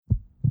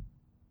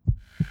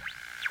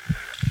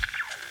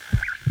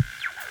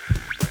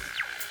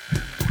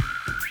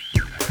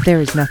There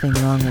is nothing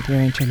wrong with your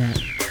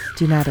internet.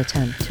 Do not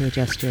attempt to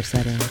adjust your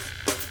settings.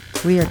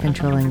 We are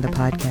controlling the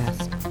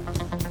podcast.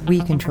 We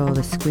control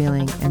the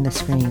squealing and the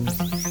screams.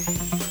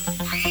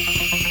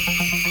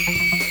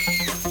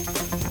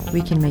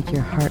 We can make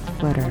your heart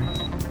flutter,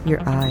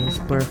 your eyes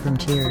blur from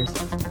tears,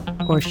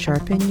 or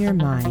sharpen your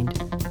mind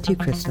to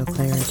crystal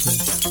clarity.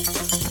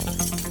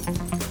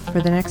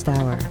 For the next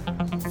hour,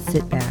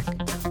 sit back.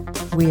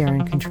 We are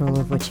in control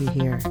of what you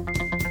hear.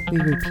 We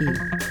repeat,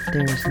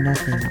 there is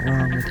nothing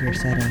wrong with your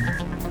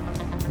settings.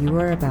 You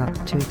are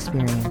about to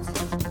experience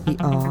the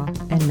awe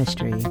and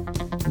mystery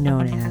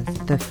known as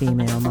the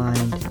female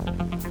mind.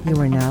 You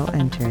are now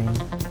entering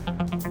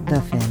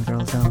the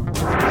Fangirl Zone.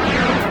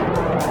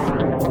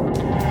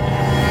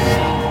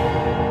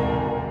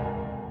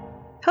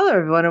 Hello,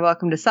 everyone, and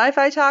welcome to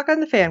Sci-Fi Talk on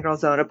the Fangirl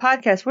Zone, a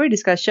podcast where we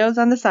discuss shows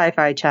on the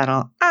Sci-Fi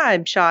Channel.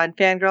 I'm Sean,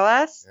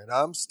 Fangirl S. And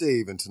I'm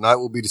Steve, and tonight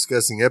we'll be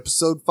discussing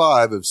episode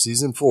 5 of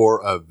season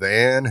 4 of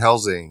Van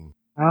Helsing.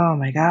 Oh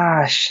my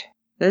gosh.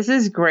 This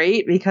is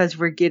great because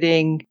we're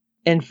getting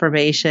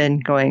information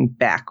going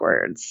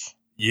backwards.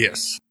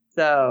 Yes.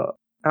 So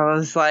I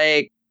was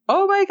like,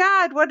 oh my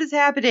God, what is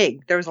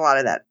happening? There was a lot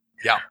of that.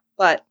 Yeah.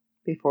 But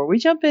before we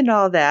jump into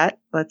all that,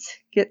 let's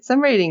get some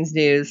ratings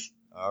news.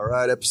 All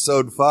right,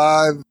 episode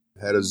 5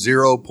 had a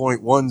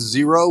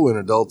 0.10 in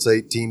adults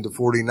 18 to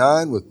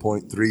 49 with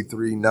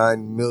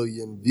 0.339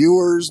 million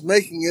viewers,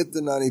 making it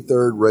the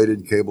 93rd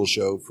rated cable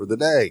show for the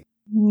day.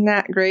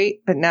 Not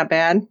great, but not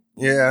bad.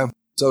 Yeah,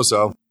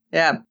 so.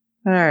 Yeah.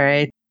 All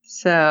right.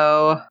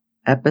 So,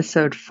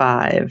 episode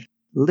 5,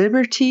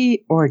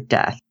 Liberty or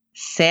Death.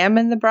 Sam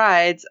and the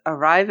brides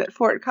arrive at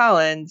Fort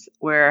Collins,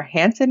 where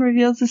Hansen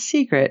reveals a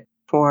secret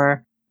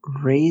for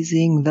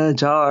raising the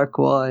Dark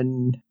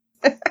One.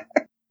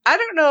 I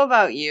don't know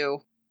about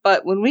you,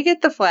 but when we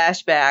get the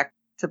flashback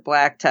to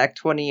Black Tech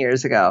 20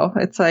 years ago,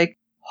 it's like,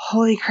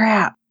 holy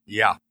crap.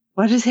 Yeah.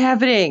 What is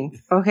happening?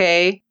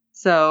 Okay.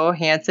 So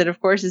Hansen,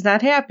 of course, is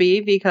not happy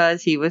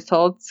because he was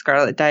told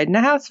Scarlet died in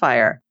a house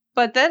fire.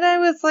 But then I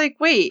was like,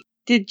 wait,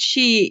 did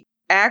she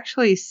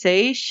actually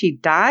say she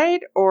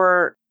died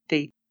or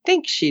they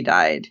think she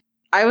died?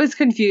 I was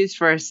confused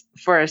for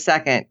a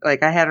second.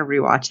 Like, I had to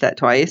rewatch that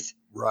twice.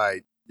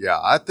 Right. Yeah,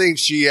 I think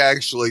she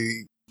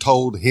actually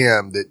told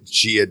him that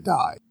she had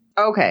died.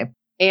 Okay.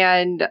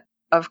 And,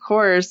 of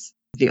course,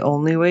 the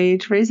only way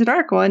to raise the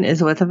Dark One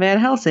is with a Van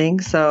Helsing,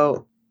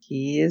 so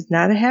he is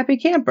not a happy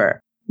camper.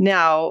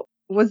 Now,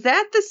 was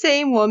that the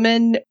same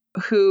woman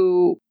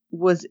who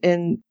was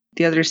in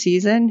the other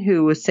season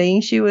who was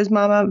saying she was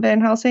Mama Van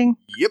Helsing?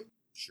 Yep,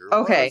 sure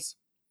Okay. was.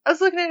 I was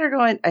looking at her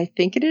going, I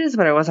think it is,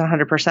 but I wasn't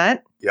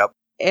 100%. Yep.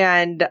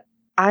 And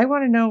I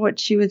want to know what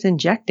she was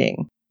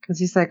injecting. Because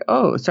he's like,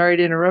 oh, sorry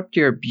to interrupt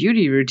your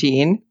beauty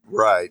routine.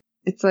 Right.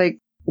 It's like,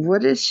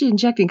 what is she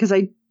injecting? Because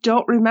I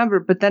don't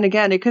remember. But then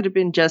again, it could have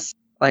been just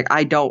like,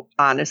 I don't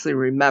honestly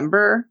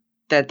remember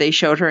that they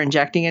showed her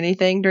injecting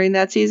anything during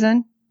that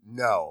season.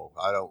 No,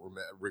 I don't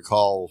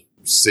recall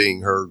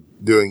seeing her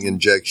doing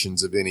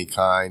injections of any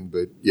kind.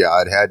 But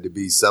yeah, it had to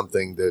be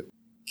something that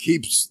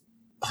keeps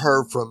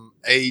her from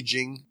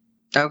aging.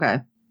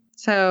 Okay.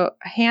 So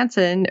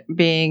Hansen,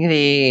 being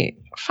the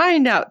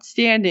fine,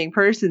 outstanding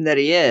person that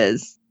he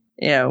is,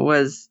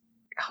 was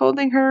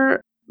holding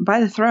her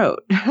by the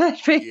throat,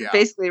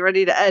 basically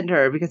ready to end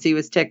her because he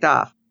was ticked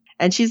off.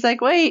 And she's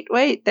like, wait,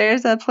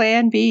 there's a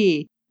plan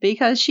B,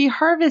 because she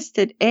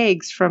harvested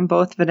eggs from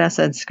both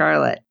Vanessa and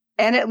Scarlet.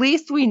 And at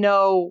least we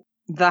know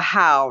the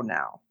how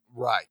now.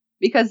 Right.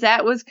 Because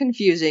that was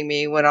confusing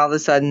me when all of a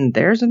sudden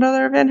there's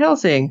another Van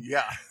Helsing.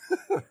 Yeah.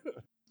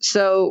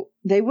 So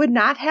they would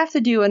not have to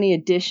do any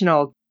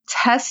additional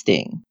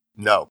testing.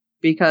 No.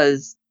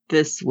 Because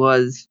this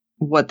was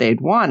what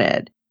they'd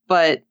wanted.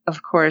 But,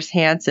 of course,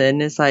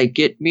 Hansen is like,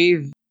 get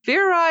me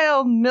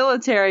virile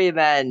military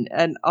men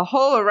and a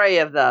whole array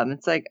of them.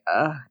 It's like,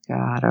 oh,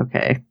 God,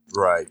 okay.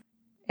 Right.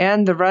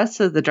 And the rest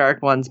of the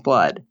Dark One's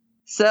blood.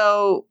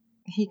 So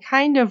he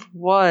kind of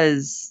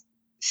was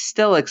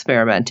still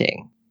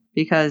experimenting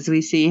because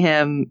we see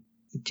him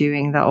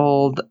doing the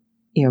old,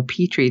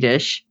 Petri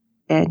dish.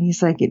 And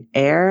he's like, an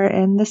heir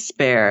and the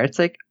spare. It's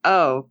like,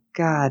 oh,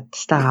 God,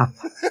 stop.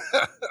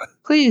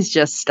 Please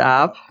just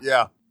stop.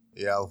 Yeah.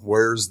 Yeah.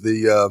 Where's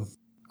the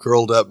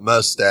curled up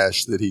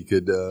mustache that he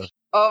could...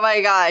 Oh,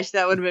 my gosh.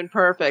 That would have been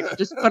perfect.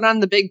 Just put on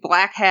the big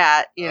black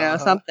hat,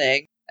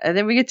 something. And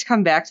then we get to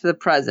come back to the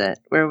present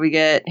where we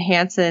get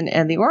Hansen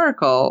and the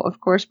Oracle, of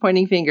course,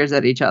 pointing fingers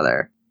at each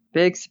other.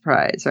 Big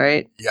surprise,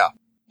 right? Yeah.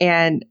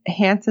 And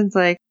Hansen's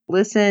like,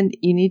 listen,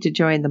 you need to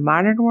join the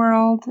modern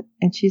world.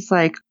 And she's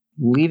like,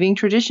 leaving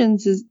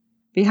traditions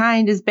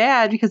behind is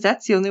bad because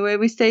that's the only way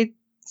we stayed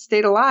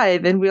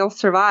alive and we'll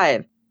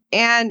survive.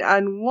 And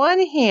on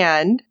one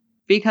hand,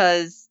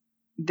 because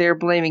they're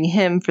blaming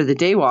him for the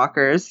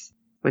Daywalkers,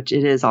 which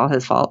it is all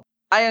his fault,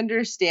 I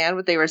understand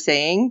what they were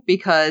saying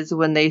because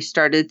when they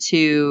started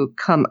to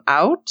come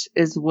out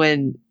is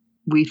when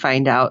we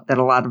find out that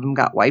a lot of them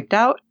got wiped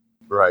out.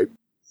 Right.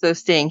 So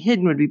staying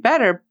hidden would be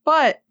better.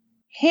 But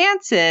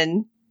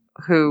Hansen,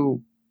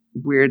 who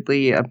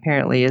weirdly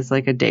apparently is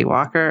like a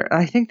daywalker.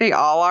 I think they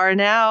all are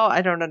now.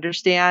 I don't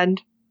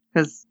understand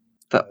because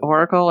the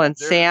Oracle and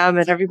Sam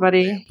and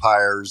everybody.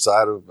 Vampires.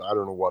 I don't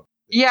know what.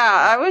 Yeah,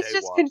 I was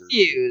just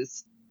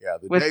confused. Yeah,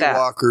 the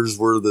daywalkers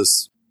were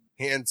this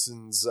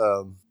Hansen's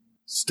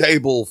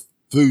stable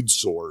food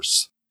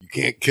source. You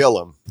can't kill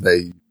them.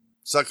 They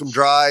suck them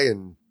dry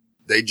and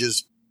they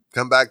just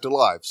come back to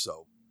life.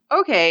 So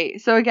okay,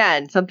 so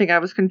again, something I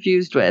was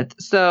confused with.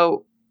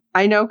 So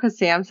I know because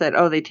Sam said,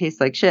 "Oh, they taste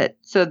like shit."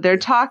 So they're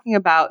talking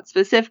about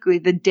specifically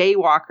the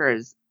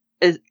daywalkers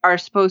are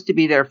supposed to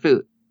be their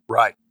food.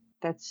 Right.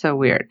 That's so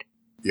weird.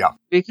 Yeah.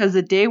 Because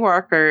the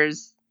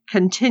daywalkers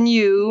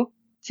continue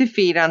to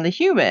feed on the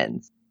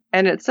humans.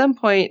 And at some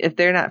point, if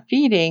they're not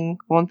feeding,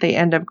 won't they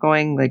end up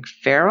going like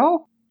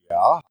feral? Yeah,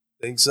 I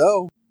think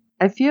so.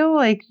 I feel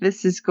like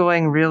this is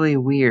going really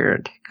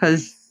weird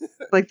because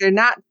like they're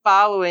not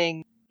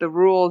following the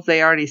rules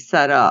they already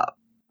set up.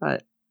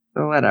 But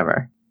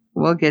whatever.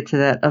 We'll get to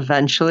that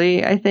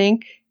eventually, I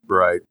think.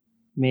 Right.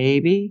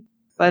 Maybe.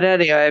 But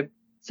anyway,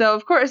 so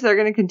of course they're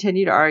going to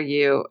continue to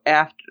argue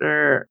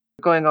after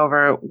going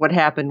over what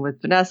happened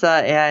with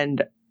Vanessa.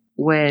 And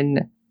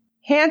when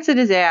Hansen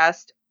is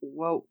asked,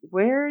 well,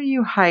 where are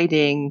you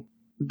hiding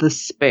the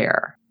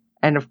spare?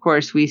 And of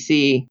course we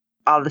see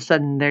all of a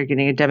sudden they're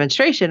getting a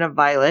demonstration of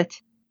Violet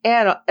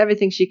and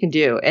everything she can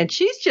do. And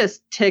she's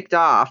just ticked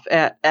off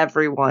at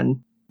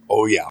everyone.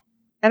 Oh, yeah.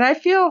 And I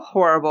feel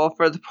horrible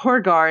for the poor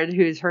guard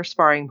who's her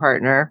sparring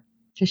partner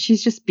because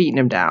she's just beating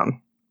him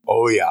down.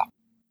 Oh, yeah.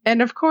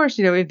 And of course,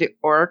 we have the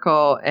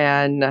Oracle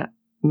and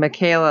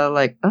Michaela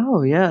like,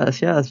 oh,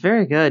 yes,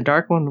 very good.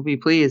 Dark One will be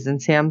pleased.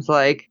 And Sam's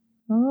like,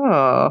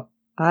 oh,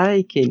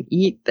 I can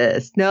eat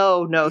this.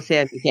 No,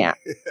 Sam, you can't.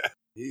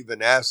 He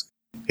even asked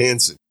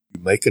Hansen,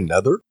 you make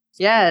another?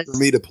 Yes. For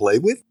me to play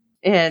with?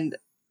 And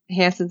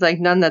Hansen's like,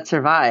 none that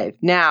survived.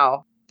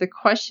 Now, the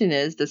question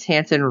is, does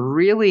Hansen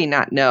really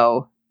not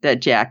know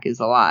that Jack is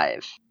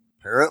alive?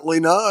 Apparently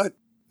not.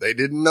 They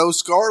didn't know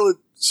Scarlet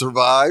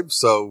survived,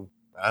 so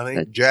I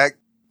think Jack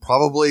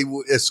probably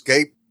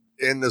escaped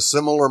in a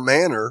similar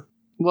manner.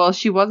 Well,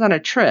 she was on a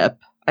trip.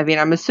 I mean,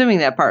 I'm assuming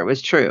that part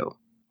was true.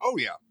 Oh,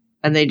 yeah.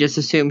 And they just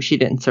assumed she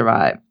didn't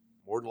survive.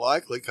 More than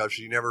likely, because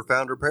she never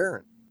found her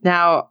parent.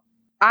 Now,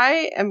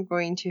 I am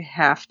going to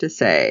have to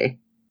say,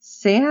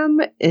 Sam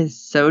is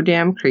so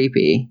damn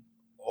creepy.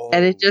 Oh,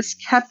 and it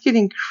just kept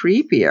getting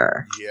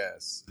creepier.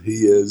 Yes,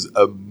 he is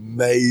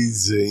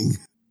amazing.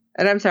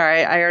 And I'm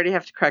sorry, I already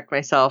have to correct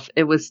myself.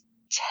 It was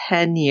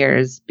 10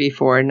 years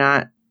before,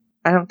 I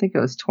don't think it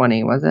was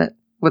 20, was it?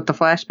 With the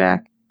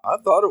flashback? I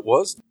thought it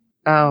was.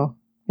 Oh,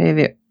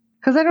 maybe.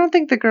 Because I don't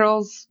think the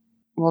girls,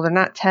 well, they're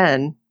not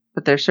 10,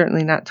 but they're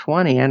certainly not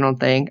 20, I don't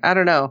think. I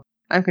don't know.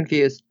 I'm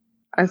confused.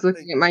 I was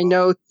looking at my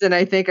notes and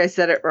I think I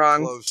said it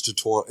wrong. Close to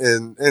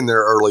 20, in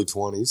their early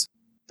 20s.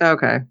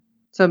 Okay.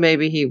 So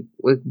maybe he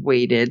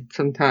waited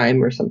some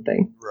time or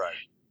something. Right.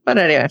 But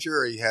anyway. I'm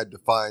sure he had to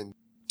find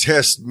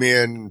test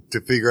men to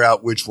figure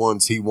out which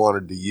ones he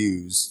wanted to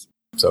use.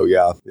 So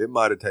yeah, it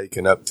might have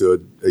taken up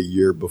to a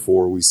year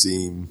before we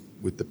see him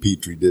with the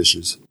Petri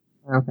dishes.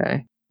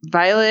 Okay.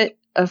 Violet,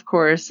 of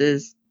course,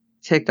 is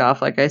ticked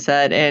off, like I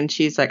said, and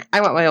she's like,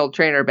 I want my old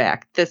trainer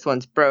back. This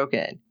one's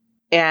broken.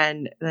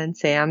 And then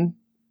Sam,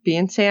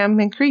 being Sam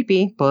and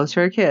creepy, blows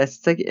her a kiss.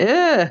 It's like,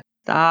 ugh,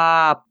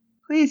 stop.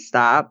 Please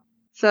stop.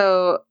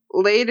 So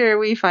later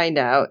we find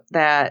out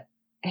that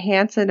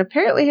Hansen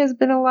apparently has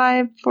been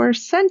alive for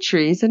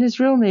centuries and his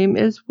real name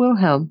is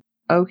Wilhelm.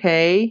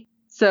 Okay.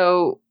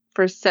 So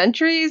for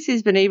centuries,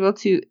 he's been able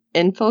to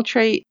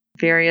infiltrate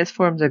various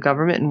forms of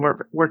government and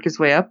work his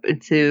way up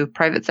into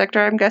private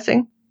sector, I'm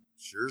guessing.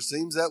 Sure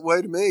seems that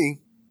way to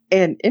me.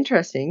 And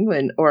interesting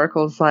when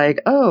Oracle's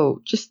like, oh,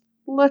 just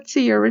let's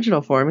see your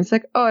original form. He's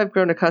like, oh, I've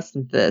grown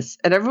accustomed to this.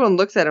 And everyone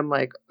looks at him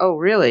like, oh,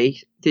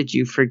 really? Did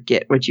you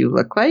forget what you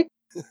look like?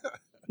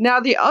 Now,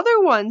 the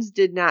other ones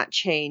did not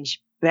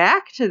change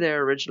back to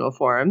their original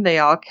form. They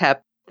all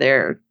kept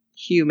their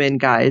human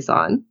guys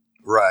on.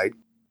 Right.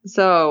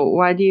 So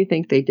why do you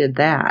think they did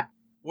that?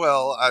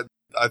 Well,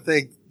 I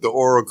think the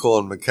Oracle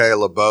and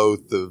Michaela both,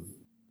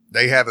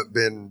 they haven't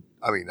been,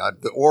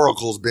 the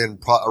Oracle's been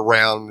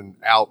around and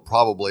out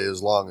probably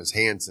as long as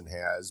Hansen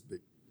has, but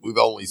we've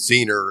only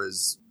seen her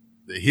as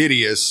the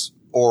hideous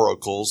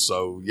Oracle.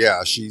 So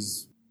yeah,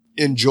 she's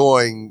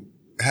enjoying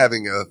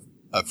having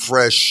a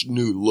fresh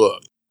new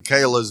look.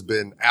 Michaela's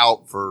been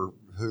out for,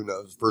 who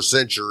knows, for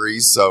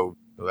centuries. So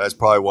that's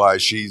probably why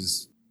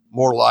she's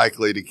more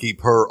likely to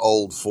keep her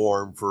old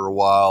form for a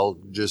while,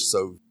 just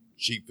so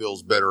she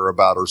feels better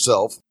about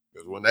herself.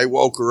 Because when they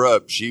woke her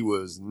up, she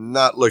was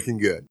not looking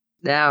good.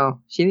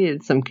 No, she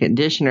needed some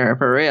conditioner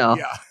for real.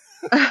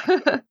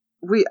 Yeah.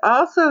 We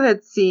also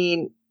had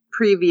seen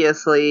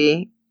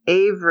previously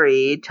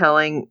Avery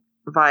telling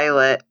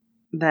Violet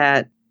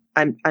that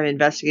I'm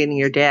investigating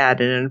your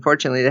dad, and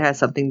unfortunately that has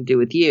something to do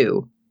with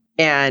you.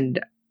 And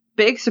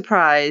big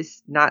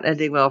surprise, not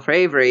ending well for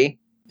Avery.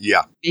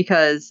 Yeah.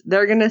 Because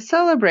they're going to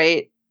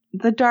celebrate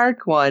the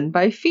Dark One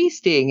by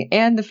feasting,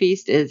 and the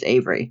feast is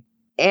Avery.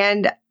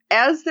 And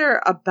as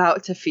they're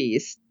about to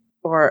feast,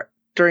 or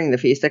during the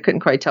feast, I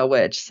couldn't quite tell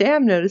which,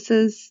 Sam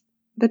notices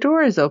the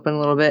door is open a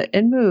little bit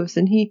and moves,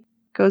 and he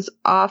goes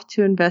off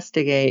to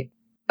investigate.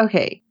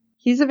 Okay,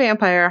 he's a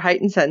vampire,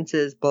 heightened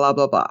senses, blah,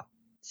 blah, blah.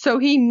 So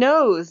he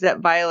knows that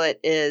Violet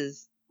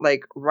is,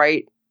 like,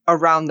 right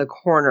around the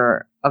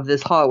corner of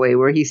this hallway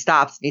where he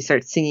stops and he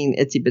starts singing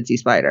Itsy Bitsy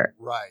Spider.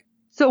 Right.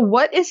 So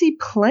what is he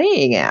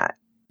playing at?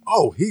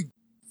 Oh,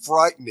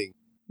 frightening.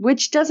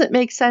 Which doesn't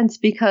make sense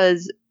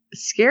because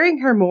scaring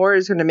her more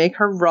is going to make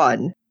her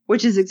run,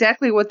 which is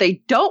exactly what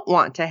they don't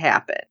want to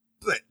happen.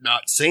 But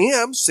not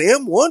Sam.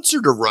 Sam wants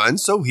her to run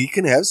so he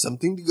can have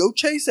something to go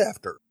chase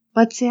after.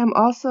 But Sam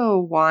also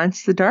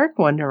wants the Dark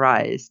One to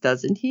rise,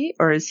 doesn't he?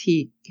 Or is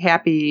he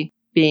happy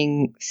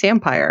being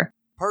Sampire?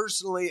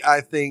 Personally,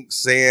 I think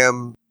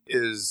Sam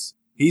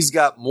he's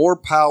got more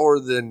power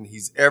than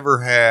he's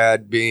ever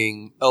had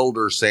being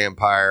Elder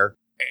Sampire.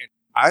 And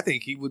I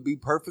think he would be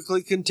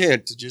perfectly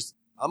content to just,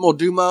 I'm going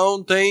to do my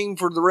own thing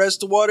for the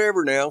rest of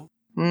whatever now.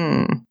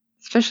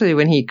 Especially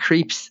when he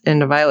creeps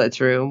into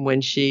Violet's room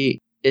when she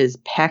is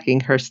packing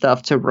her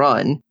stuff to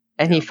run.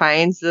 And he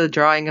finds the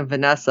drawing of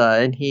Vanessa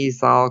and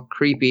he's all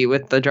creepy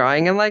with the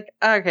drawing. I'm like,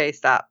 okay,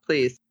 stop,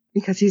 please.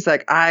 Because he's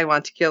like, I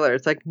want to kill her.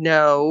 It's like,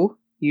 no,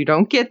 you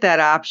don't get that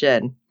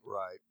option.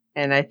 Right.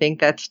 And I think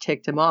that's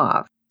ticked him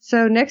off.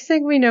 So next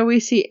thing we know, we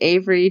see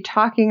Avery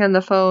talking on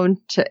the phone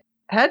to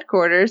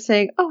headquarters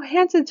saying, oh,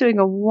 Hanson's doing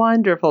a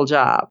wonderful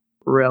job.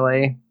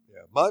 Really?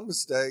 Yeah, my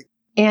mistake.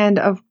 And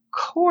of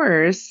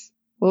course,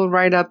 we'll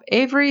write up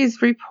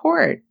Avery's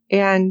report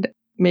and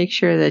make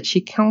sure that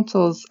she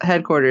counsels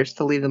headquarters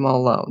to leave them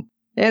all alone.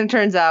 And it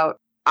turns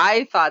out,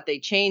 I thought they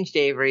changed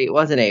Avery. It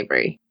wasn't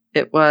Avery.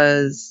 It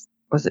was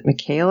it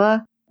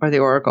Michaela or the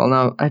Oracle?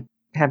 No, I'm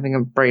having a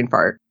brain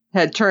fart.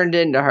 Had turned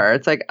into her.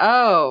 It's like,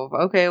 oh,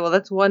 okay, well,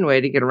 that's one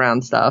way to get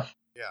around stuff.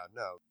 Yeah,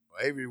 no.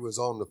 Avery was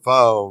on the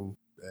phone,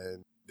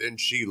 and then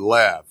she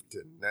left.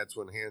 And that's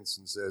when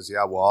Hanson says,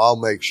 yeah, well, I'll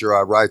make sure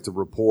I write the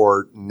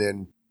report. And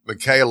then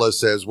Michaela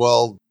says,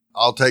 well,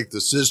 I'll take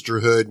the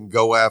sisterhood and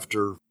go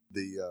after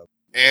the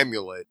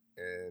amulet.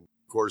 And,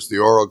 of course, the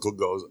Oracle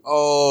goes,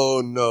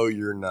 oh, no,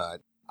 you're not.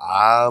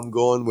 I'm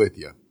going with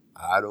you.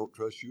 I don't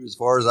trust you as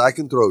far as I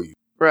can throw you.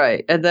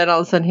 Right. And then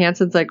all of a sudden,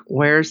 Hanson's like,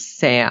 where's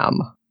Sam?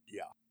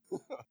 Yeah.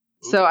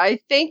 So I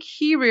think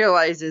he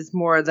realizes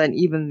more than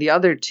even the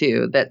other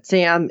two that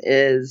Sam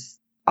is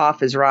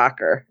off his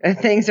rocker and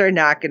things are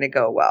not going to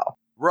go well.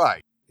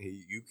 Right.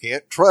 You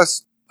can't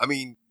trust. I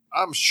mean,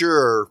 I'm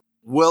sure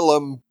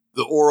Willem,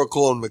 the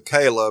Oracle, and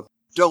Michaela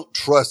don't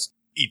trust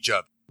each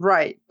other.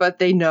 Right. But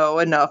they know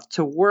enough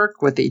to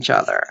work with each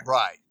other.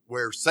 Right.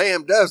 Where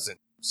Sam doesn't.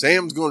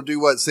 Sam's going to do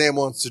what Sam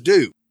wants to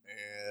do.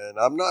 And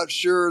I'm not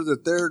sure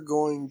that they're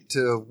going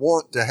to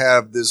want to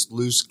have this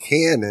loose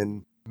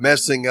cannon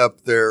messing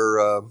up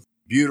their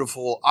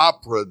beautiful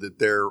opera that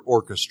they're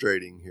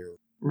orchestrating here.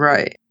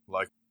 Right.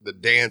 Like the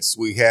dance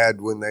we had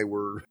when they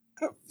were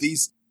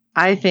feasting.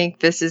 I think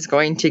this is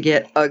going to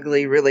get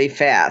ugly really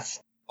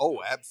fast. Oh,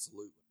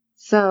 absolutely.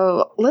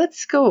 So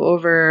let's go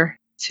over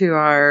to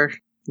our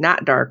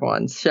not dark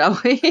ones, shall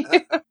we?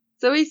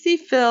 So we see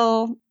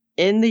Phil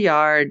in the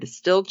yard,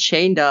 still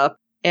chained up,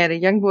 and a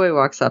young boy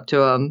walks up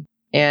to him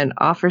and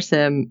offers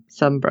him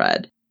some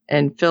bread.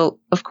 And Phil,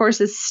 of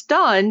course, is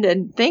stunned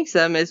and thanks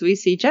him as we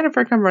see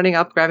Jennifer come running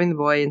up, grabbing the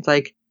boy, and it's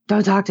like,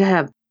 don't talk to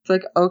him. It's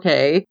like,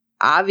 okay,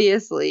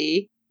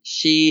 obviously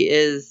she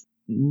is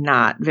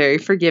not very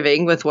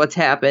forgiving with what's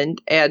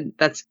happened, and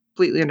that's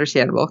completely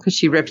understandable because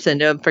she rips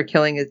into him for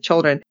killing his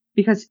children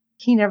because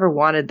he never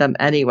wanted them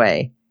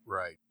anyway.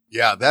 Right.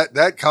 Yeah,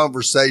 that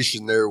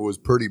conversation there was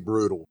pretty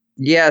brutal.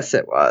 Yes,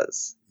 it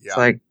was. Yeah, it's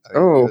like,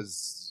 oh.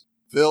 Because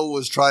Phil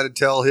was trying to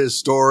tell his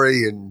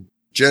story and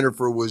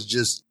Jennifer was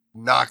just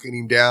knocking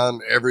him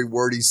down every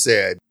word he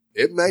said.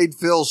 It made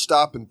Phil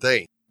stop and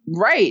think.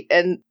 Right.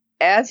 And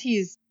as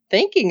he's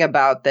thinking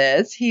about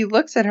this, he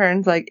looks at her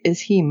and is like,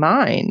 is he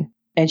mine?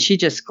 And she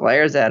just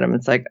glares at him.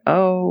 It's like,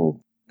 oh,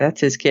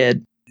 that's his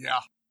kid. Yeah.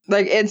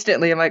 Like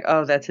instantly, I'm like,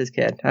 oh, that's his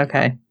kid.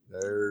 Okay.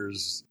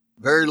 There's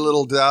very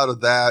little doubt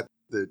of that,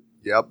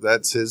 yep,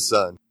 that's his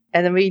son.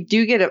 And then we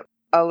do get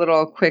a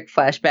little quick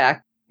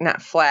flashback, not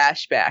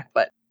flashback,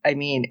 but I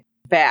mean,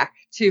 back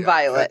to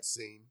Violet.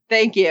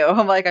 Thank you.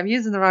 I'm like, I'm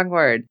using the wrong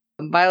word.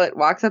 Violet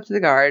walks up to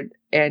the guard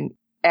and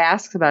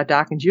asks about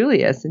Doc and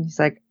Julius. And he's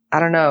like, I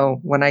don't know.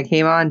 When I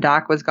came on,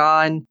 Doc was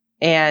gone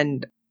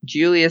and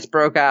Julius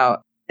broke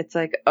out. It's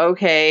like,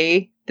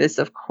 okay, this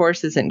of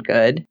course isn't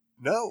good.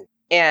 No.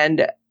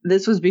 And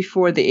this was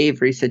before the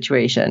Avery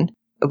situation.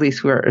 At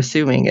least we're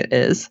assuming it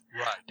is.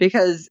 Right.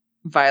 Because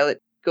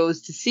Violet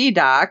goes to see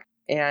Doc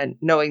and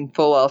knowing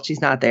full well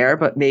she's not there,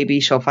 but maybe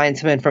she'll find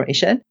some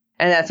information.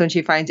 And that's when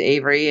she finds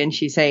Avery and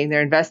she's saying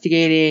they're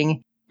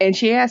investigating. And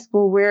she asks,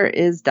 well, where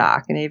is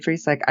Doc? And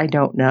Avery's like, I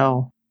don't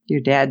know.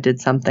 Your dad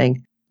did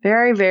something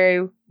very,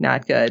 very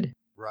not good.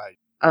 Right.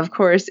 Of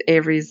course,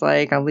 Avery's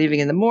like, I'm leaving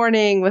in the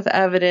morning with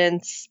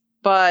evidence,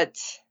 but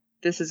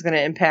this is going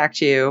to impact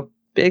you.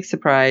 Big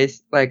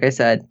surprise. Like I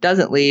said,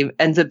 doesn't leave,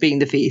 ends up being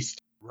the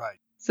feast. Right.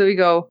 So we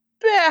go,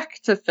 back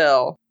to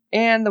Phil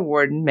and the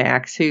warden,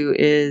 Max, who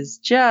is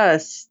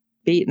just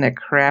beating the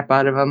crap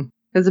out of him.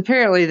 Because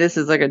apparently this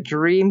is like a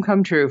dream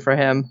come true for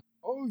him.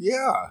 Oh,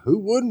 yeah. Who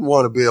wouldn't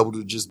want to be able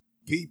to just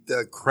beat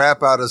the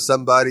crap out of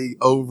somebody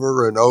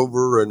over and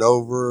over and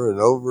over and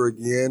over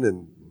again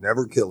and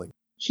never kill him?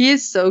 He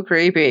is so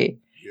creepy.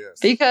 Yes.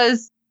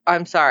 Because,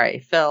 I'm sorry,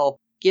 Phil,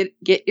 get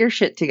your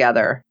shit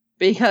together.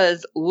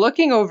 Because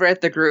looking over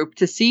at the group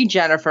to see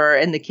Jennifer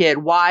and the kid,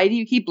 why do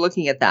you keep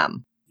looking at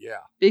them? Yeah.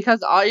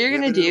 Because all you're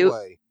going to do,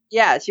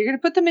 yes, you're going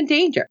to put them in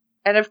danger.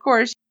 And of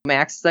course,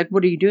 Max is like,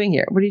 what are you doing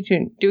here? What are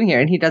you doing here?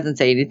 And he doesn't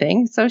say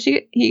anything. So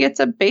he gets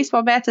a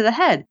baseball bat to the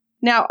head.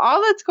 Now,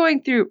 all that's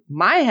going through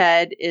my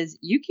head is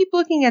you keep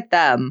looking at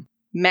them.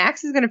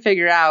 Max is going to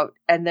figure out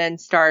and then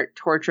start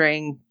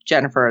torturing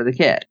Jennifer or the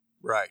kid.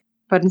 Right.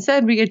 But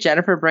instead, we get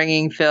Jennifer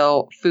bringing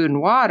Phil food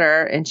and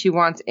water, and she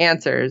wants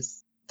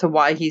answers to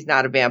why he's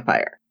not a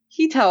vampire.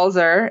 He tells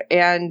her,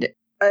 and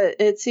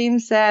it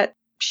seems that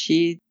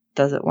she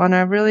doesn't want to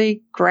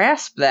really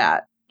grasp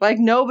that. Like,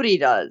 nobody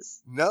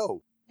does.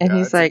 No. And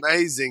he's like,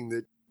 amazing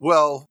that,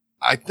 well,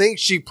 I think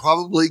she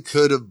probably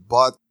could have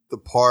bought the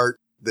part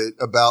that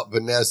about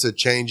Vanessa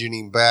changing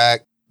him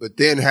back, but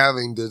then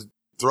having to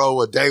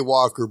throw a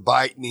daywalker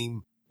biting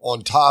him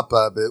on top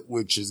of it,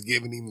 which is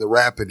giving him the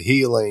rapid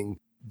healing,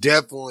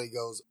 definitely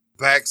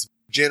backs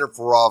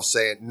Jennifer off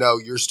saying, no,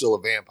 you're still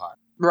a vampire.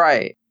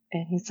 Right.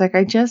 And he's like,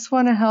 I just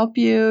want to help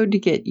you to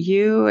get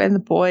you and the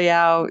boy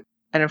out.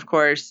 And of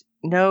course,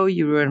 no,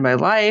 you ruined my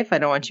life. I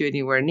don't want you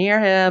anywhere near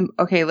him.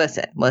 Okay,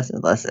 listen.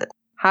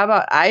 How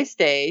about I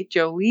stay?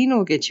 Jolene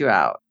will get you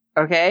out.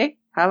 Okay?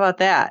 How about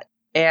that?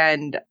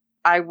 And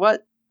I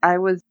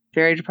was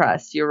very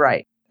depressed. You're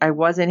right. I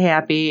wasn't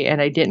happy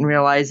and I didn't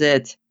realize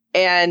it.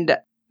 And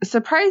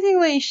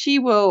surprisingly, she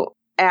will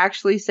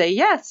actually say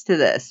yes to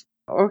this.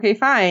 Okay,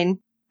 fine.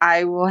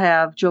 I will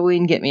have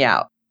Jolene get me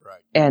out.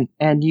 Right.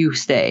 And you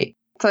stay.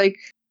 It's like,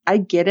 I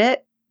get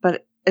it,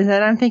 but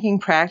then I'm thinking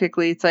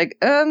practically, it's like,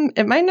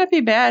 it might not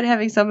be bad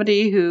having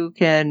somebody who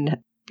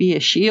can be a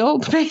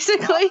shield,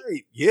 basically.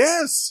 Right.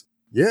 Yes.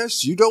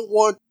 Yes. You don't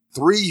want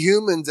 3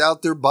 humans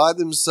out there by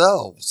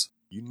themselves.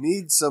 You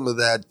need some of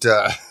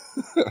that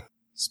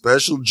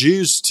special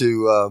juice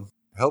to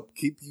help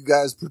keep you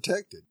guys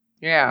protected.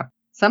 Yeah,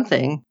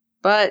 something.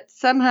 But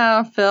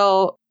somehow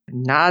Phil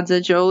nods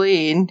at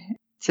Jolene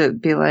to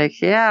be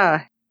like,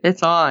 yeah,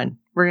 it's on.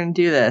 We're going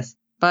to do this.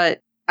 But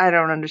I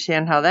don't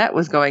understand how that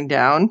was going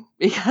down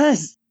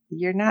because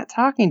you're not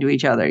talking to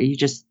each other. You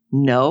just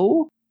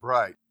know.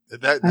 Right.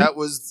 That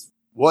was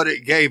what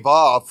it gave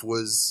off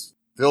was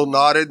Phil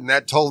nodded and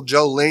that told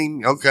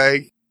Jolene,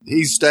 okay,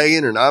 he's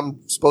staying and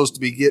I'm supposed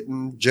to be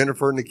getting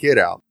Jennifer and the kid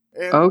out.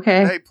 And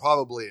okay. They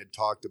probably had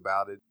talked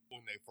about it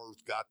when they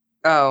first got.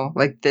 Oh,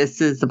 like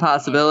this is the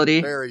possibility?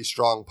 A very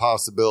strong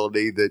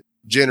possibility that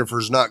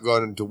Jennifer's not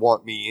going to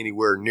want me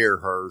anywhere near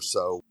her.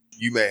 So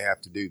you may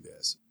have to do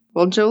this.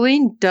 Well,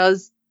 Jolene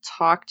does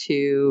talk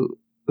to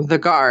the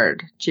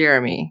guard,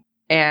 Jeremy,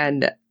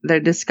 and they're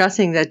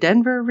discussing that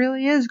Denver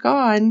really is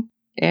gone.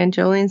 And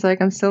Jolene's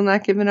like, I'm still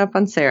not giving up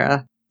on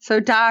Sarah. So,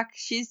 Doc,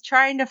 she's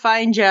trying to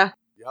find you.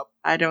 Yep.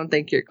 I don't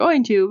think you're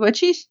going to, but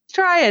she's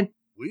trying.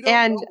 We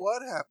don't know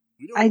what happened.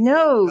 We don't I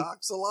know.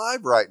 Doc's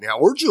alive right now.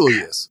 Or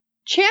Julius.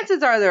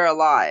 Chances are they're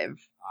alive.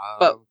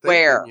 But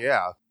where?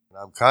 Yeah.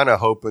 I'm kind of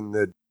hoping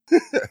that,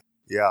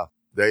 yeah,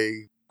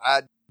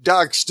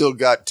 Doc's still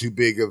got too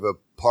big of a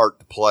part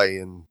to play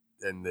in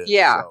this.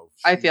 Yeah, so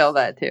I feel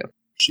that too.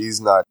 She's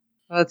not.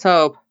 Let's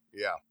hope.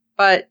 Yeah.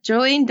 But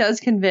Jolene does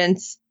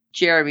convince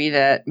Jeremy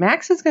that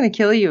Max is going to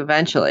kill you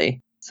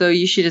eventually. So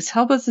you should just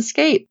help us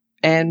escape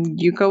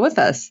and you go with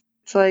us.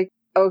 It's like,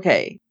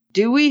 okay,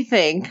 do we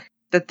think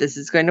that this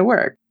is going to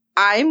work?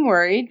 I'm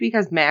worried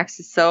because Max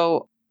is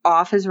so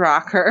off his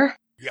rocker.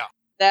 Yeah.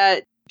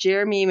 That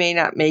Jeremy may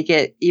not make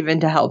it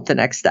even to help the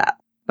next step.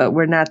 But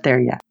we're not there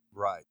yet.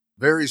 Right.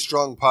 Very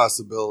strong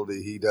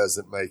possibility he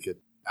doesn't make it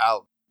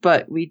out.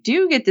 But we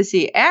do get to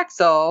see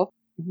Axel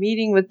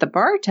meeting with the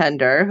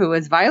bartender, who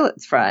is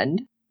Violet's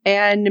friend,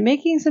 and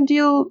making some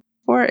deal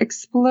for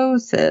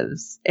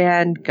explosives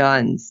and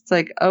guns. It's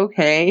like,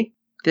 okay,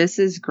 this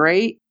is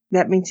great.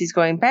 That means he's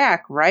going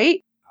back,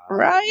 right?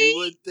 Right? You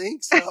would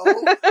think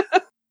so.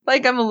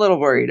 Like, I'm a little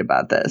worried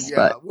about this. Yeah,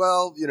 but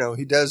well,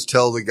 he does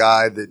tell the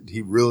guy that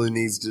he really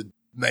needs to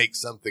make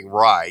something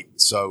right.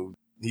 So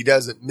he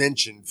doesn't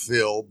mention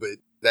Phil, but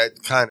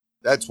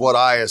that's what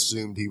I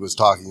assumed he was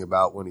talking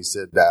about when he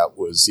said that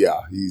was,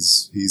 yeah,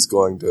 he's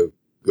going to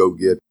go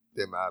get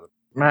them out of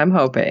it. I'm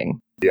hoping.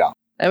 Yeah.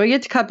 And we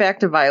get to cut back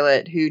to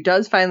Violet, who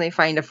does finally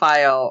find a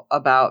file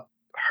about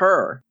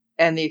her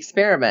and the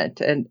experiment.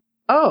 And,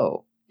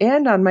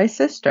 and on my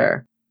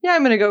sister. Yeah,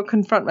 I'm going to go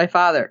confront my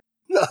father.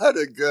 Not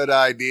a good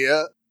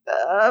idea.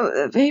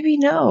 Maybe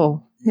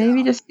no.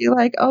 Maybe just be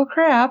like, oh,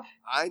 crap.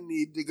 I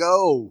need to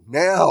go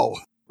now.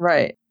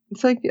 Right.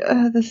 It's like,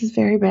 this is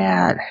very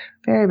bad.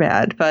 Very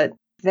bad. But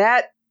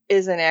that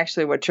isn't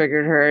actually what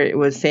triggered her. It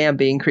was Sam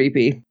being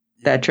creepy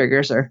that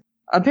triggers her.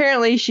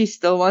 Apparently, she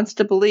still wants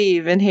to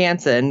believe in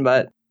Hansen,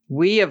 but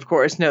we, of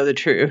course, know the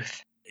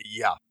truth.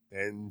 Yeah.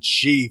 And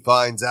she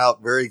finds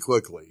out very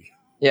quickly.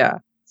 Yeah.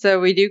 So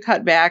we do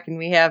cut back and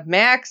we have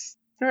Max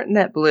snorting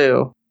that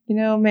blue. You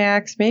know,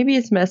 Max, maybe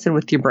it's messing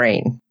with your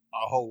brain.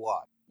 A whole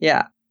lot.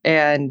 Yeah.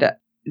 And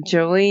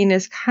Jolene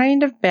is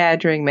kind of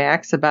badgering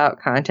Max about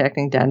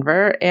contacting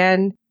Denver,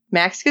 and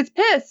Max gets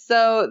pissed.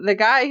 So the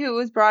guy who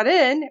was brought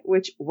in,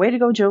 which, way to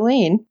go,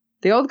 Jolene,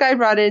 the old guy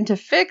brought in to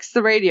fix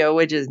the radio,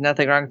 which is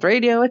nothing wrong with the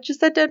radio, it's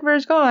just that Denver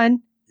is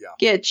gone,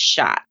 gets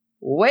shot.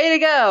 Way to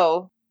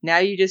go. Now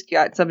you just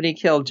got somebody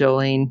killed,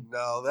 Jolene.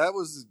 No, that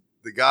was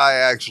the guy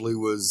actually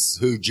was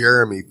who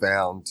Jeremy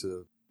found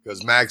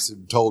because Max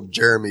had told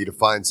Jeremy to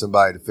find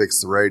somebody to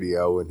fix the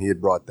radio, and he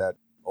had brought that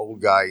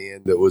old guy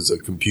in that was a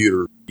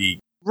computer geek.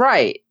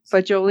 Right.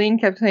 But Jolene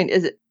kept saying,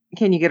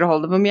 can you get a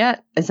hold of him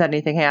yet? Has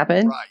anything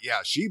happened? Right, yeah.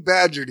 She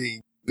badgered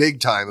him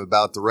big time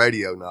about the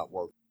radio not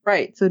working.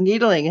 Right. So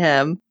needling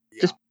him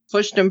just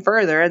pushed him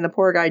further, and the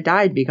poor guy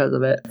died because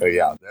of it.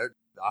 Yeah,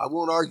 I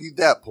won't argue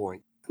that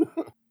point.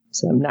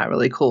 So I'm not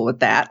really cool with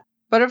that.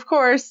 But of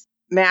course,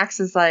 Max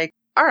is like,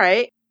 all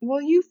right,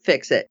 well, you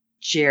fix it,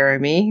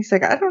 Jeremy. He's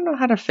like, I don't know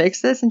how to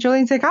fix this. And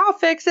Jolene's like, I'll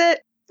fix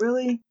it.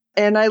 Really?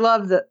 And I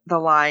love the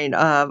line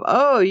of,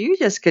 oh, you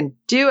just can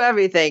do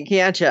everything,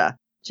 can't you?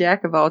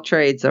 Jack of all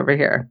trades over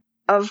here.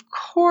 Of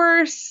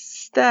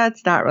course,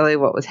 that's not really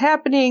what was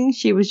happening.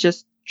 She was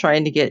just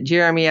trying to get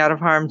Jeremy out of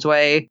harm's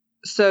way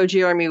so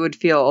Jeremy would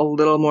feel a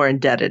little more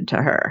indebted to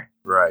her.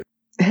 Right.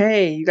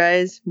 Hey, you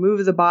guys,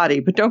 move the body,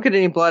 but don't get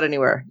any blood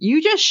anywhere.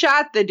 You just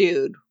shot the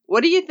dude.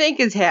 What do you think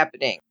is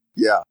happening?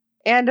 Yeah.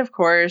 And of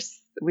course,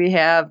 we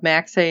have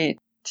Max saying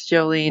to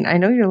Jolene, I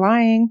know you're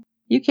lying.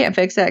 You can't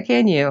fix that,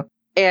 can you?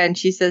 And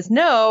she says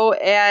no,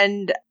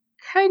 and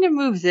kind of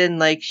moves in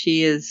like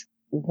she is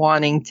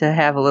wanting to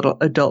have a little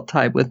adult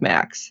time with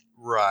Max.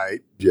 Right.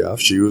 Yeah,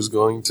 she was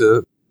going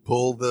to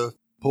pull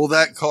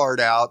that card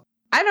out.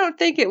 I don't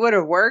think it would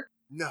have worked.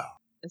 No.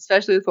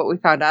 Especially with what we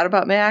found out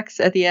about Max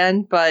at the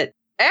end, but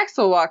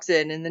Axel walks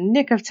in the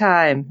nick of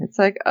time. It's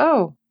like,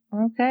 oh,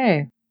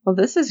 okay. Well,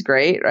 this is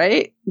great,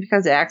 right?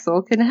 Because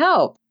Axel can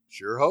help.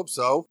 Sure hope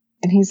so.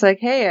 And he's like,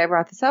 hey, I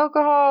brought this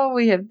alcohol.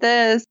 We have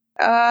this.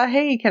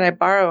 Hey, can I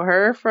borrow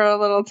her for a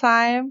little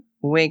time?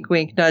 Wink,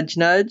 wink, nudge,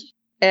 nudge.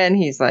 And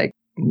he's like,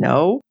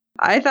 no.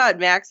 I thought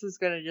Max was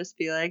going to just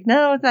be like,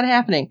 no, it's not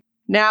happening.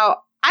 Now,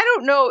 I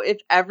don't know if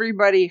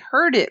everybody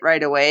heard it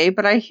right away,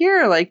 but I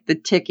hear like the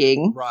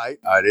ticking. Right.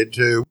 I did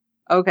too.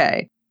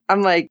 Okay.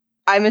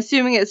 I'm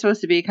assuming it's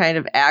supposed to be kind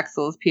of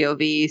Axel's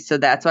POV, so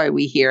that's why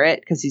we hear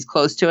it, because he's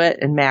close to it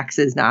and Max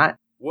is not.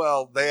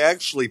 Well, they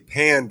actually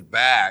panned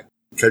back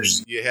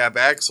because you have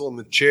Axel in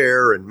the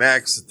chair and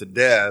Max at the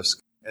desk,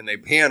 and they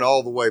pan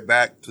all the way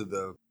back to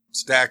the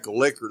stack of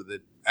liquor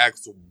that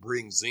Axel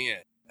brings in.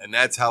 And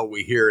that's how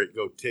we hear it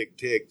go tick,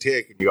 tick,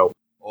 tick. And you go,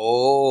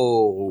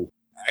 oh,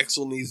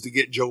 Axel needs to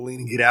get Jolene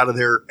and get out of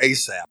there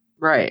ASAP.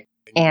 Right.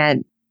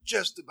 And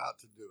just about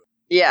to do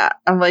it. Yeah,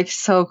 I'm like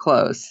so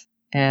close.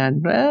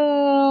 And,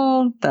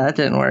 well, that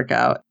didn't work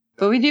out.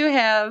 But we do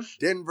have...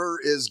 Denver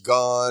is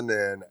gone,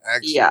 and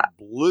Axel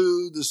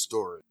blew the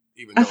story,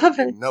 even though he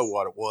didn't know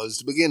what it was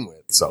to begin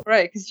with. So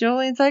right, because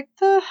Jolene's like,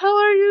 the hell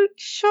are you?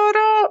 Shut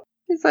up.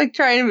 He's like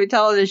trying to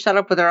tell her to shut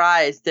up with her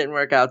eyes. Didn't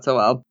work out so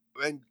well.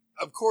 And,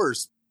 of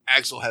course,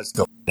 Axel has to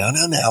go,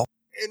 no.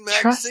 And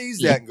Max sees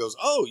that and goes,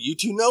 oh, you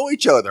two know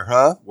each other,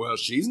 huh? Well,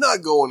 she's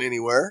not going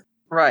anywhere.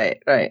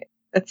 Right.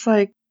 It's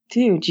like,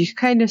 dude, you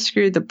kind of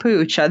screwed the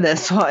pooch on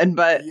this one,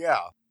 but... Yeah.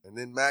 And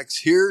then Max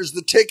hears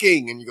the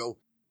ticking, and you go,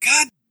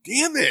 God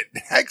damn it,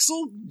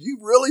 Axel, you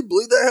really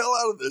blew the hell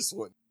out of this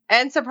one.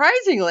 And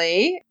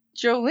surprisingly,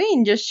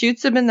 Jolene just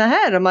shoots him in the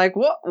head. I'm like,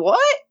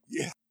 what?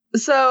 Yeah.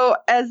 So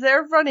as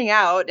they're running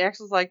out,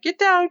 Axel's like, get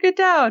down.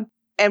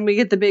 And we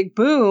get the big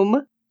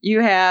boom.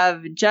 You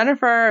have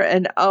Jennifer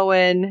and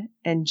Owen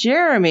and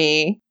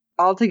Jeremy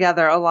all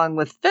together along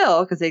with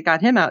Phil, because they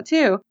got him out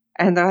too.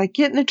 And they're like,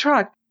 get in the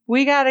truck.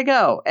 We gotta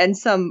go. And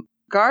some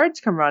guards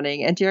come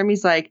running, and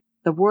Jeremy's like,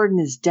 the warden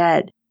is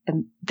dead.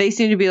 And they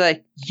seem to be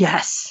like,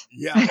 yes.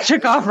 Yeah. And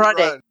took off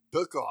running.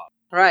 Took off.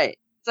 Right.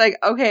 It's like,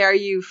 okay, are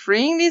you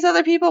freeing these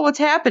other people? What's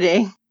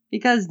happening?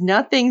 Because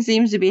nothing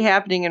seems to be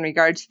happening in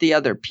regards to the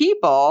other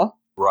people.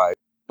 Right.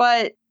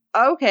 But,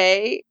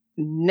 okay,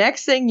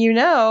 next thing you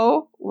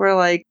know, we're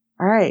like,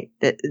 all right,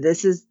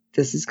 this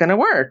is going to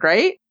work,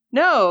 right?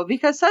 No,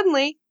 because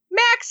suddenly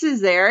Max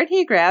is there and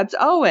he grabs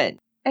Owen.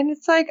 And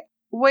it's like,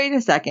 wait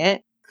a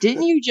second.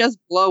 Didn't you just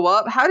blow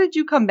up? How did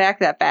you come back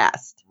that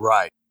fast?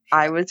 Right.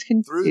 I was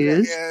confused.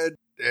 Through the head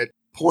at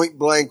point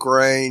blank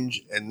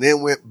range and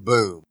then went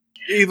boom.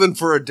 Even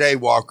for a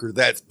daywalker,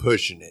 that's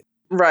pushing it.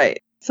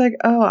 Right. It's like,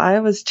 oh,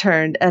 I was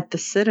turned at the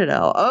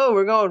Citadel. Oh,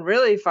 we're going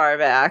really far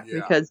back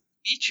because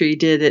Dimitri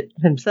did it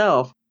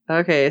himself.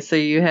 Okay, so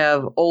you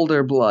have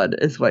older blood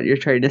is what you're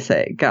trying to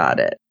say. Got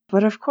it.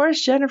 But of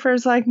course,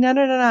 Jennifer's like,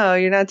 no,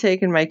 you're not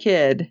taking my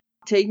kid.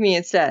 Take me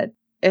instead.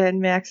 And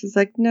Max is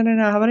like, no,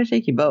 how about I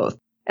take you both?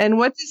 And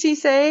what does he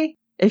say?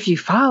 If you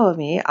follow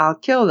me, I'll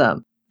kill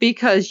them.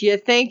 Because you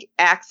think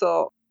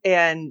Axel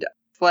and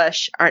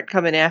Flesh aren't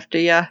coming after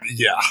you.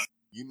 Yeah.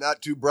 You're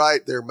not too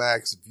bright there,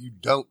 Max, if you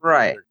don't.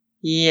 Right.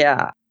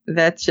 Yeah,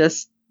 that's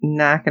just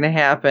not going to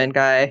happen,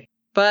 guy.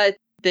 But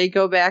they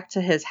go back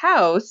to his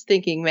house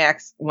thinking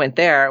Max went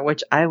there,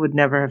 which I would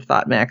never have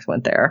thought Max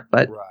went there.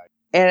 But Right.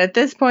 And at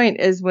this point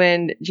is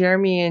when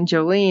Jeremy and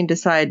Jolene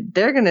decide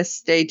they're going to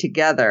stay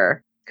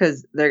together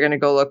because they're going to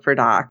go look for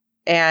Doc.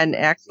 And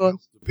Axel,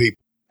 The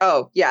people.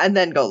 oh yeah, and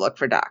then go look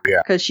for Doc.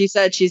 Yeah. Because she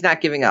said she's not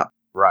giving up.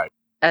 Right.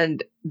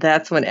 And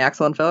that's when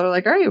Axel and Phil are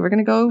like, all right, we're going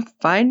to go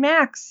find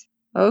Max.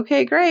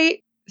 Okay,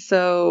 great.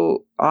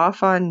 So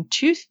off on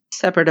two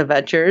separate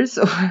adventures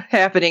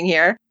happening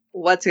here.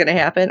 What's going to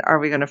happen? Are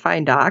we going to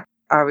find Doc?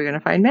 Are we going to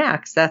find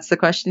Max? That's the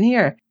question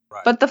here.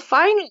 Right. But the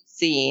final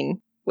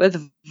scene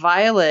with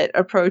Violet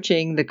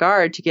approaching the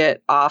guard to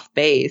get off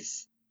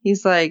base,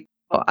 he's like,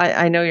 oh,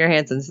 I know you're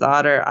Hansen's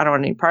daughter. I don't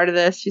want any part of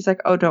this. She's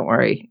like, oh, don't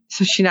worry.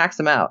 So she knocks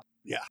him out.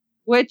 Yeah.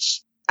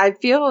 Which I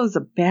feel is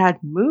a bad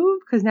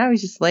move because now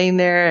he's just laying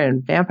there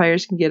and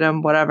vampires can get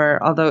him,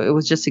 whatever. Although it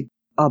was just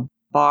a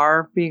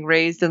bar being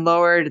raised and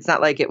lowered. It's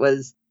not like it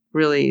was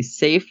really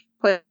safe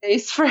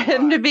place for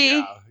him to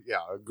be. Yeah,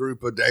 a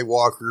group of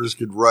daywalkers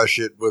could rush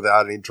it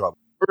without any trouble.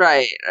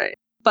 Right.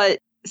 But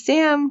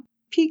Sam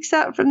peeks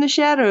out from the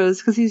shadows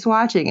because he's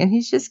watching and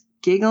he's just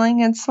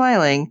giggling and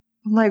smiling.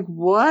 I'm like,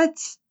 what?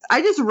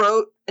 I just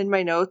wrote in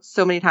my notes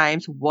so many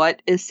times,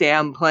 what is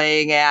Sam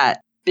playing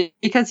at?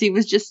 Because he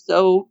was just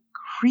so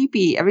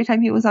creepy every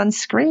time he was on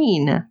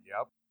screen.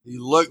 Yep. He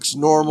looks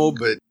normal,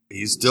 but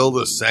he's still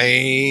the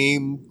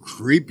same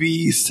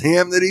creepy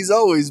Sam that he's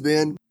always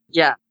been.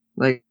 Yeah.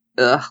 Like,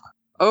 ugh.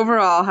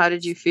 Overall, how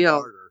did you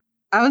feel?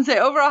 I would say,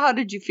 overall, how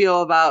did you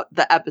feel about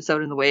the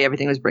episode and the way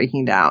everything was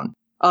breaking down?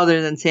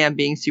 Other than Sam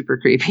being super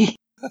creepy.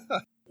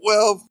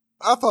 Well,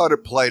 I thought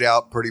it played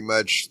out pretty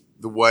much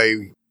the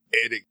way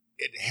it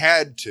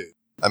had to.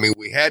 I mean,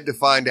 we had to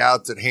find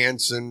out that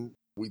Hansen,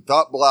 we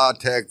thought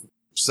Biotech,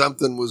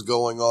 something was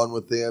going on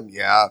with them.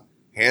 Yeah,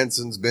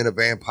 Hansen's been a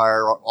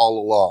vampire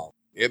all along.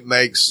 It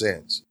makes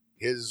sense.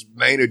 His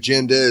main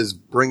agenda is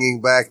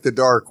bringing back the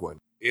Dark One.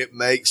 It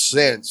makes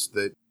sense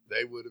that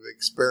they would have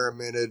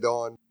experimented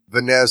on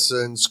Vanessa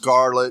and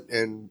Scarlet,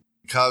 and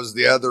because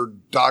the other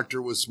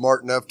doctor was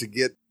smart enough to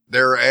get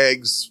their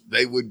eggs,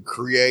 they would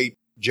create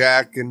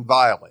Jack and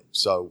Violet.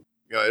 So,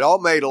 it all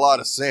made a lot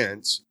of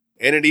sense.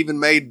 And it even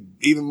made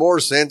even more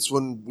sense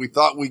when we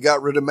thought we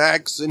got rid of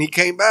Max and he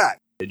came back.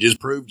 It just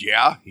proved,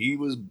 yeah, he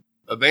was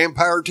a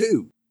vampire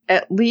too.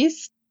 At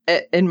least,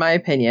 in my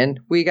opinion,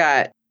 we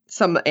got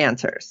some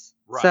answers.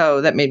 Right.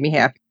 So that made me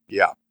happy.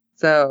 Yeah.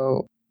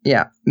 So,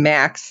 yeah,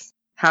 Max,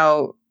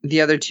 how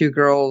the other two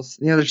girls,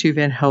 the other two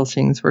Van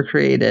Helsings were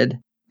created.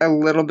 A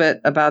little bit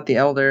about the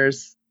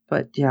elders,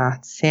 but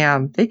yeah,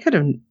 Sam, they could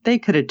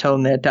have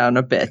toned that down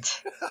a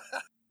bit.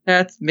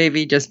 That's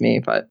maybe just me,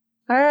 but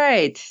all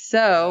right.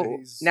 So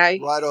he's now,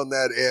 right on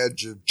that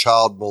edge of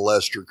child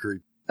molester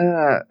creep.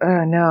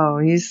 no,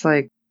 he's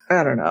like,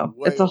 I don't know.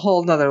 It's a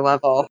whole nother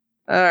level.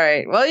 All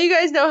right. Well, you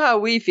guys know how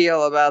we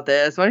feel about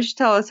this. Why don't you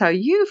tell us how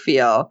you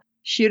feel?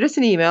 Shoot us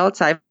an email at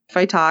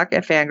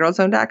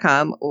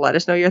sci-fi-talk@fangirlzone.com. Let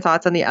us know your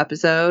thoughts on the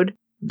episode,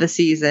 the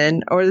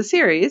season, or the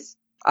series.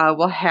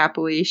 We'll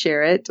happily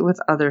share it with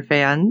other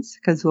fans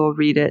because we'll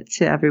read it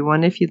to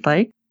everyone if you'd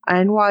like.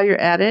 And while you're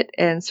at it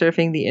and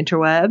surfing the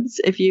interwebs,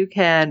 if you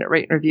can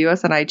rate and review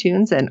us on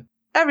iTunes and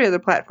every other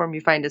platform you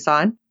find us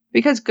on,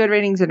 because good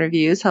ratings and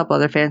reviews help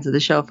other fans of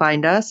the show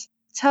find us.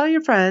 Tell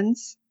your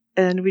friends,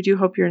 and we do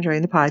hope you're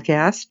enjoying the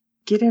podcast.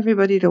 Get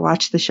everybody to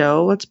watch the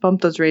show. Let's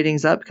bump those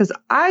ratings up because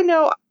I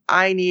know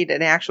I need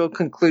an actual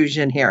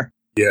conclusion here.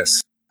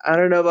 Yes. I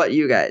don't know about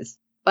you guys,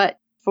 but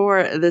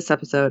for this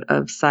episode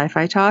of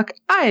Sci-Fi Talk,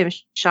 I am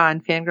Sean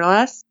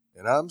Fangirl S.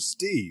 And I'm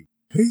Steve.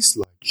 Tastes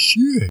like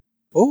shit.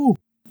 Oh,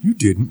 you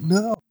didn't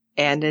know.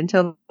 And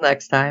until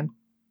next time.